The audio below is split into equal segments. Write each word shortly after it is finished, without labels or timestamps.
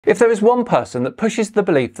If there is one person that pushes the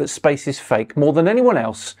belief that space is fake more than anyone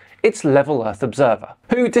else, it's Level Earth Observer,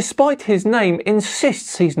 who, despite his name,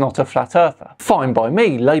 insists he's not a flat earther. Fine by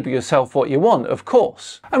me, label yourself what you want, of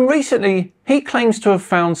course. And recently, he claims to have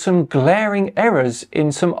found some glaring errors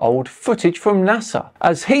in some old footage from NASA,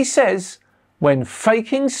 as he says, when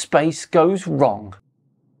faking space goes wrong.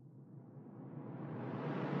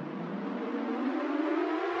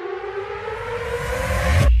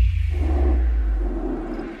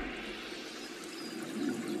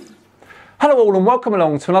 Hello all and welcome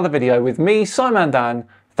along to another video with me, SciManDan.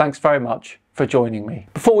 Thanks very much for joining me.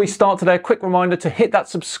 Before we start today, a quick reminder to hit that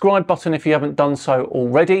subscribe button if you haven't done so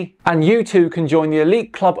already. And you too can join the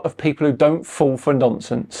elite club of people who don't fall for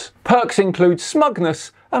nonsense. Perks include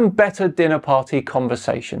smugness and better dinner party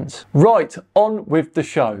conversations. Right, on with the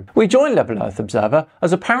show. We join Level Earth Observer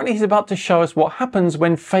as apparently he's about to show us what happens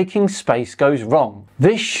when faking space goes wrong.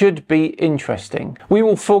 This should be interesting. We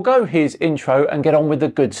will forego his intro and get on with the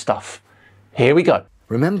good stuff. Here we go.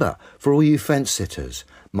 Remember, for all you fence sitters,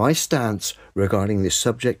 my stance regarding this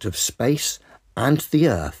subject of space and the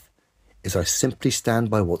Earth is I simply stand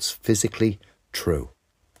by what's physically true.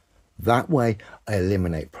 That way I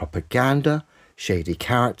eliminate propaganda, shady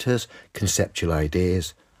characters, conceptual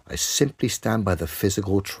ideas. I simply stand by the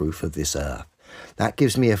physical truth of this Earth. That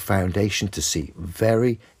gives me a foundation to see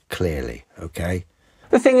very clearly, okay?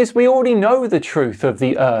 The thing is, we already know the truth of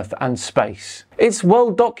the Earth and space. It's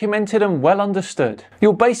well documented and well understood.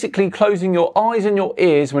 You're basically closing your eyes and your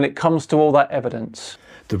ears when it comes to all that evidence.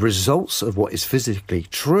 The results of what is physically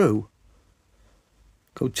true,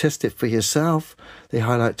 go test it for yourself. They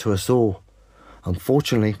highlight to us all.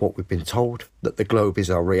 Unfortunately, what we've been told, that the globe is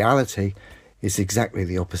our reality, is exactly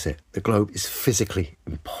the opposite. The globe is physically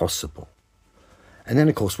impossible. And then,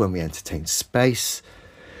 of course, when we entertain space,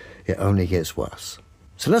 it only gets worse.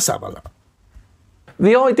 So let's have a look.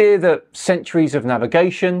 The idea that centuries of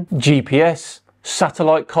navigation, GPS,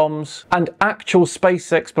 satellite comms, and actual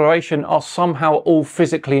space exploration are somehow all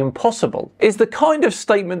physically impossible is the kind of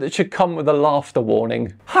statement that should come with a laughter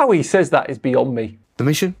warning. How he says that is beyond me. The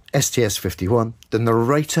mission, STS-51, the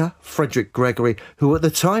narrator, Frederick Gregory, who at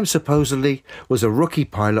the time supposedly was a rookie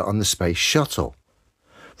pilot on the space shuttle.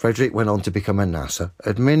 Frederick went on to become a NASA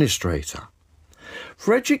administrator.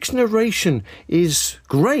 Frederick's narration is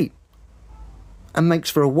great and makes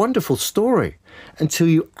for a wonderful story until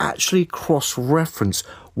you actually cross-reference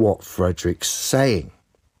what Frederick's saying.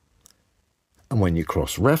 And when you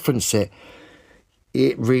cross-reference it,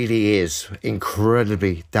 it really is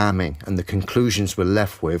incredibly damning, and the conclusions we're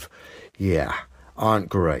left with, yeah, aren't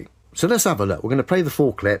great. So let's have a look. We're going to play the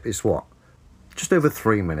full clip. It's what? Just over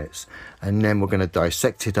 3 minutes. And then we're going to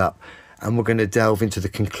dissect it up, and we're going to delve into the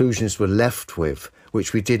conclusions we're left with,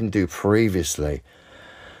 which we didn't do previously.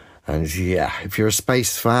 And yeah, if you're a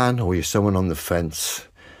space fan or you're someone on the fence,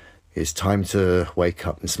 it's time to wake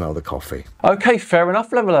up and smell the coffee. Okay, fair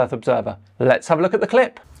enough, Level Earth Observer. Let's have a look at the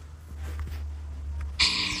clip.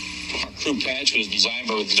 Our crew patch was designed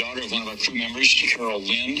by the daughter of one of our crew members, Carol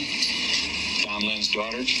Lynn, Don Lynn's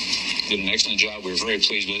daughter. Did an excellent job. We were very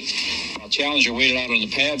pleased with it. While Challenger waited out on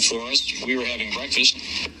the pad for us, we were having breakfast.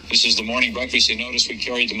 This is the morning breakfast. You notice we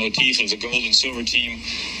carried the motif of the gold and silver team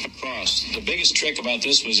across. The biggest trick about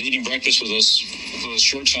this was eating breakfast with those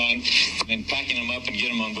shirts on and then packing them up and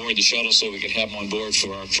getting them on board the shuttle so we could have them on board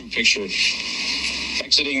for our crew picture.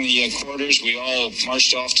 Exiting the quarters, we all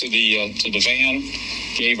marched off to the van,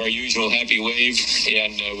 gave our usual happy wave,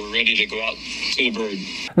 and we're ready to go out to the bird.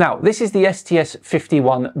 Now, this is the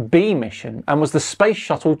STS-51B mission and was the Space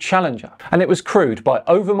Shuttle Challenger. And it was crewed by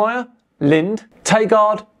Overmyer, Lind,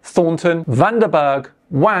 Tagard, Thornton, Vanderberg,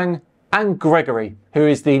 Wang, and Gregory, who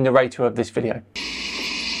is the narrator of this video.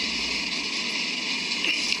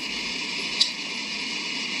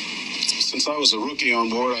 Since I was a rookie on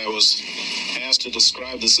board, I was asked to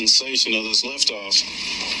describe the sensation of this liftoff.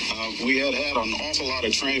 We had an awful lot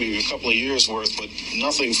of training, a couple of years worth, but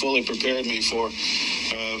nothing fully prepared me for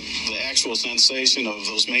the actual sensation of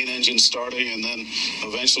those main engines starting and then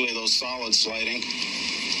eventually those solids sliding.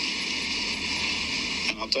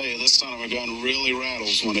 And I'll tell you, this son of a gun really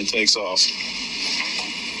rattles when it takes off.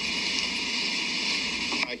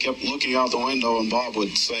 I kept looking out the window and Bob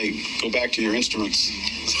would say, "Go back to your instruments."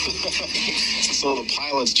 So the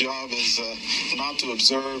pilot's job is not to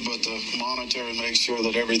observe, but to monitor and make sure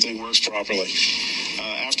that everything works properly.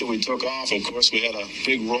 After we took off, of course, we had a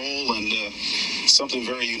big roll and something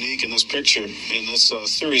very unique in this picture. In this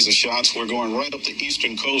series of shots, we're going right up the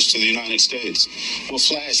eastern coast of the United States. We'll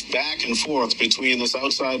flash back and forth between this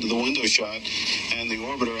outside of the window shot and the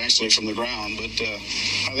orbiter actually from the ground, but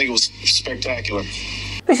I think it was spectacular.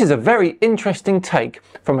 This is a very interesting take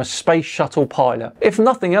from a space shuttle pilot. If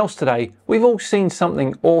nothing else today, we've all seen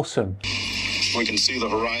something awesome. We can see the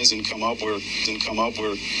horizon come up. We're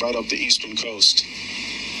right up the eastern coast.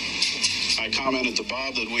 I commented to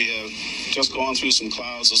Bob that we have just gone through some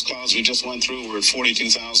clouds. Those clouds we just went through were at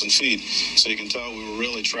 42,000 feet. So you can tell we were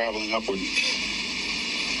really traveling upward.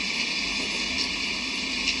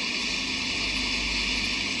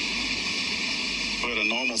 We had a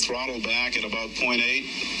normal throttle back at about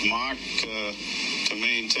 0.8 Mach to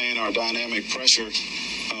maintain our dynamic pressure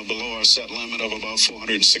below our set limit of about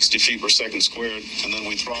 460 feet per second squared, and then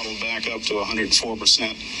we throttled back up to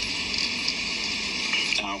 104%.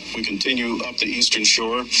 Now, we continue up the eastern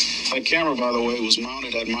shore. That camera, by the way, was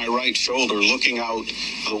mounted at my right shoulder, looking out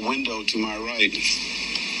the window to my right.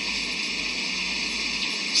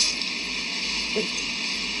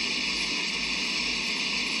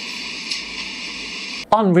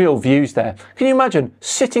 Unreal views there. Can you imagine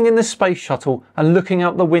sitting in the space shuttle and looking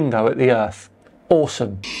out the window at the Earth?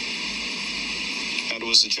 Awesome. That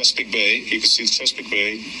was the Chesapeake Bay. You can see the Chesapeake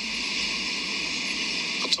Bay,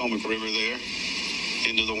 Potomac River there,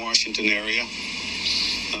 into the Washington area.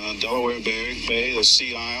 Delaware Bay, the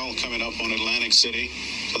Sea Isle coming up on Atlantic City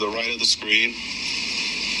to the right of the screen.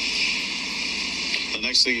 The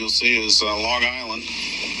next thing you'll see is Long Island.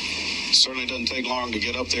 It certainly doesn't take long to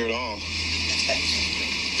get up there at all.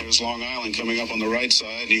 There's Long Island coming up on the right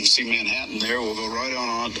side. You can see Manhattan there. We'll go right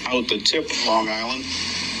on out the tip of Long Island.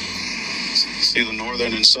 See the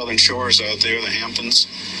northern and southern shores out there, the Hamptons.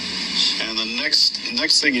 And the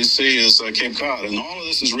next thing you see is Cape Cod. And all of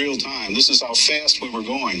this is real time. This is how fast we were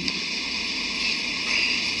going.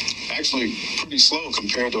 Actually, pretty slow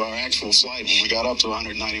compared to our actual flight when we got up to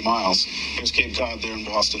 190 miles. There's Cape Cod there in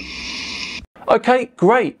Boston. Okay,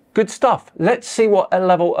 great, good stuff. Let's see what a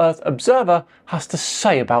Level Earth observer has to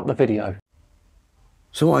say about the video.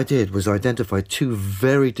 So what I did was identify two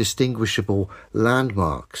very distinguishable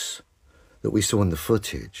landmarks that we saw in the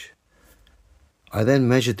footage. I then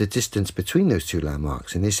measured the distance between those two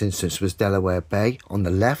landmarks. In this instance was Delaware Bay on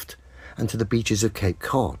the left and to the beaches of Cape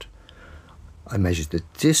Cod. I measured the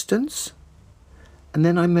distance and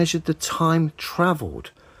then I measured the time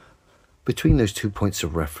travelled between those 2 points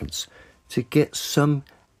of reference to get some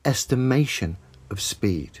estimation of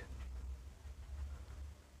speed.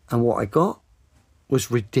 And what I got was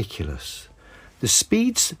ridiculous. The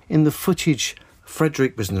speeds in the footage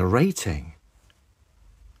Frederick was narrating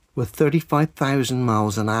were 35,000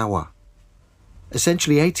 miles an hour.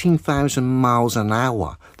 Essentially 18,000 miles an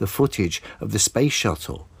hour, the footage of the space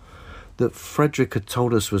shuttle that Frederick had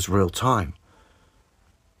told us was real time.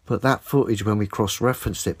 But that footage, when we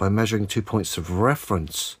cross-referenced it by measuring 2 points of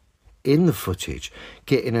reference in the footage,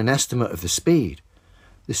 getting an estimate of the speed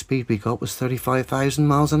we got was 35,000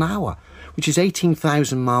 miles an hour, which is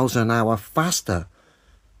 18,000 miles an hour faster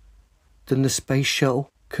than the space shuttle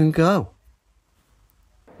can go.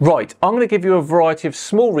 Right, I'm going to give you a variety of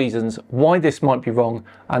small reasons why this might be wrong,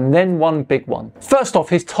 and then one big one. First off,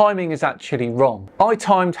 his timing is actually wrong. I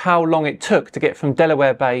timed how long it took to get from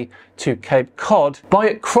Delaware Bay to Cape Cod by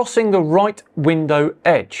it crossing the right window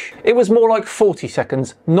edge. It was more like 40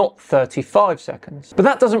 seconds, not 35 seconds. But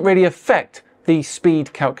that doesn't really affect the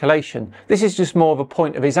speed calculation. This is just more of a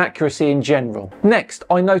point of his accuracy in general. Next,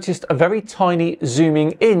 I noticed a very tiny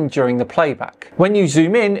zooming in during the playback. When you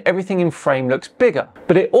zoom in, everything in frame looks bigger,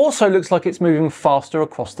 but it also looks like it's moving faster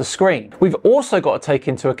across the screen. We've also got to take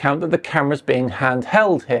into account that the camera's being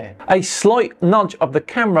handheld here. A slight nudge of the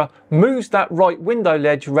camera moves that right window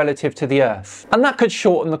ledge relative to the Earth, and that could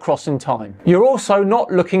shorten the crossing time. You're also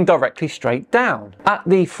not looking directly straight down. At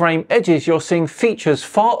the frame edges, you're seeing features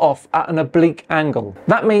far off at an oblique angle.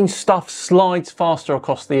 That means stuff slides faster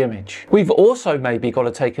across the image. We've also maybe got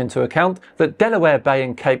to take into account that Delaware Bay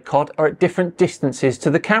and Cape Cod are at different distances to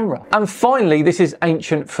the camera. And finally, this is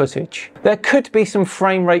ancient footage. There could be some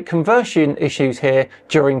frame rate conversion issues here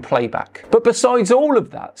during playback. But besides all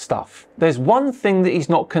of that stuff, there's one thing that he's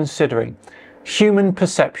not considering: human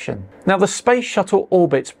perception. Now, the space shuttle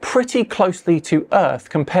orbits pretty closely to Earth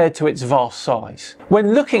compared to its vast size.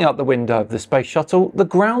 When looking out the window of the space shuttle, the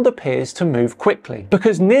ground appears to move quickly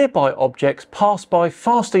because nearby objects pass by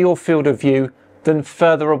faster your field of view than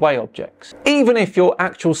further away objects, even if your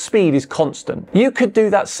actual speed is constant. You could do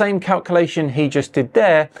that same calculation he just did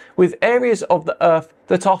there with areas of the Earth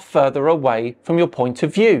that are further away from your point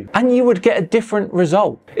of view, and you would get a different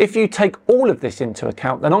result. If you take all of this into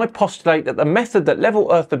account, then I postulate that the method that Level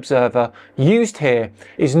Earth Observer used here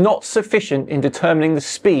is not sufficient in determining the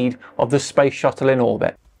speed of the space shuttle in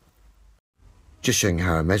orbit. Just showing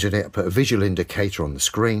how I measured it, I put a visual indicator on the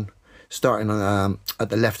screen starting at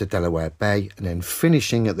the left of Delaware Bay and then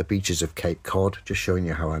finishing at the beaches of Cape Cod, just showing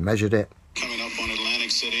you how I measured it. Coming up on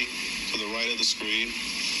Atlantic City to the right of the screen.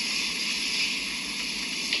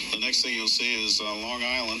 The next thing you'll see is Long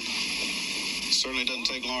Island. Certainly doesn't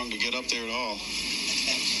take long to get up there at all.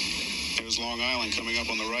 There's Long Island coming up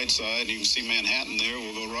on the right side. You can see Manhattan there.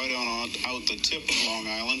 We'll go right on out the tip of Long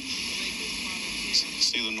Island.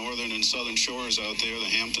 See the northern and southern shores out there,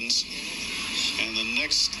 the Hamptons. And the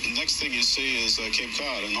next thing you see is Cape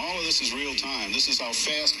Cod. And all of this is real time. This is how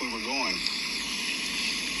fast we were going.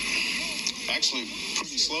 Actually,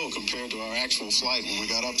 pretty slow compared to our actual flight when we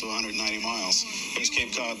got up to 190 miles. There's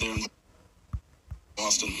Cape Cod there in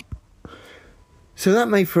Boston. So that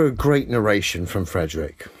made for a great narration from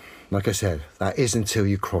Frederick. Like I said, that is until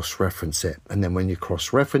you cross-reference it. And then when you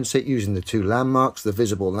cross-reference it using the two landmarks, the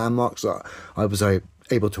visible landmarks that I was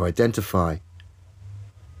able to identify,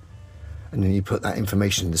 and then you put that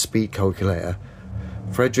information in the speed calculator,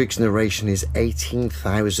 Frederick's narration is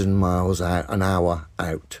 18,000 miles an hour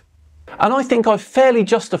out. And I think I've fairly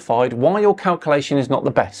justified why your calculation is not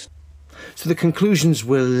the best. So the conclusions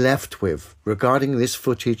we're left with regarding this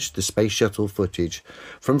footage, the space shuttle footage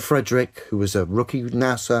from Frederick, who was a rookie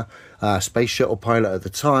NASA space shuttle pilot at the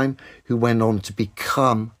time, who went on to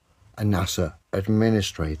become a NASA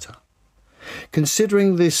administrator.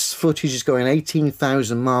 Considering this footage is going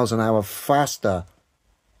 18,000 miles an hour faster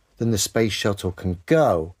than the space shuttle can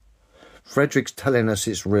go, Frederick's telling us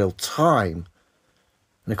it's real time.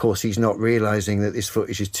 And of course, he's not realizing that this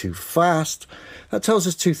footage is too fast. That tells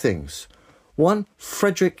us two things. One,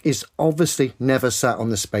 Frederick is obviously never sat on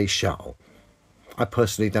the space shuttle. I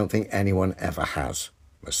personally don't think anyone ever has,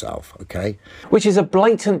 myself, okay? Which is a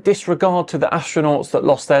blatant disregard to the astronauts that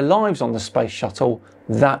lost their lives on the space shuttle,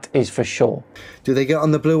 that is for sure. Do they get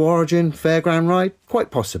on the Blue Origin fairground ride?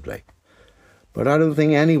 Quite possibly. But I don't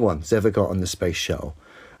think anyone's ever got on the space shuttle.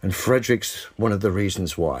 And Frederick's one of the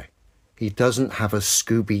reasons why. He doesn't have a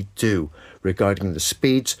Scooby-Doo regarding the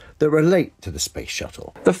speeds that relate to the space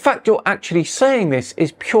shuttle. The fact you're actually saying this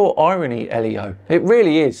is pure irony, Elio. It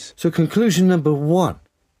really is. So conclusion number one,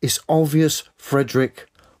 it's obvious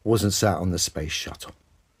Frederick wasn't sat on the space shuttle.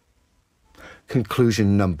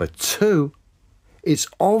 Conclusion number two, it's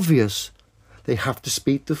obvious they have to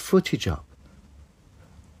speed the footage up.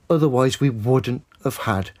 Otherwise we wouldn't have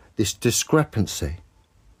had this discrepancy.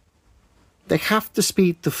 They have to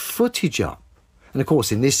speed the footage up. And of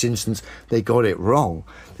course, in this instance, they got it wrong.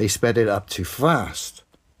 They sped it up too fast.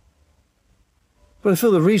 But I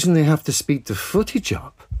feel the reason they have to speed the footage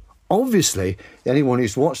up, obviously, anyone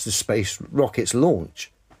who's watched the space rockets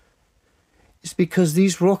launch, is because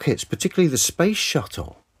these rockets, particularly the space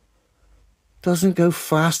shuttle, doesn't go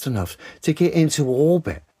fast enough to get into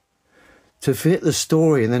orbit, to fit the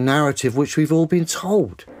story and the narrative which we've all been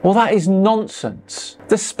told. Well, that is nonsense.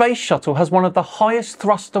 The space shuttle has one of the highest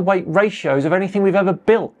thrust to weight ratios of anything we've ever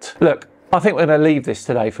built. Look, I think we're going to leave this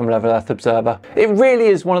today from Level Earth Observer. It really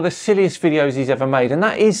is one of the silliest videos he's ever made, and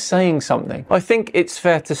that is saying something. I think it's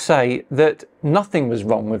fair to say that nothing was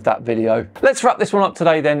wrong with that video. Let's wrap this one up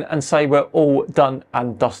today then and say we're all done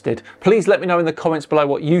and dusted. Please let me know in the comments below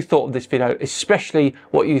what you thought of this video, especially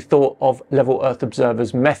what you thought of Level Earth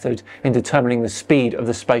Observer's method in determining the speed of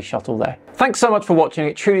the space shuttle there. Thanks so much for watching.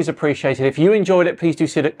 It truly is appreciated. If you enjoyed it, please do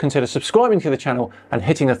consider subscribing to the channel and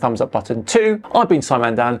hitting the thumbs up button too. I've been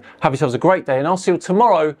Simon Dan. Have yourselves a great day, and I'll see you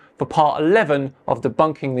tomorrow for part 11 of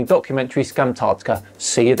debunking the documentary Scamtarctica.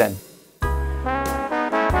 See you then.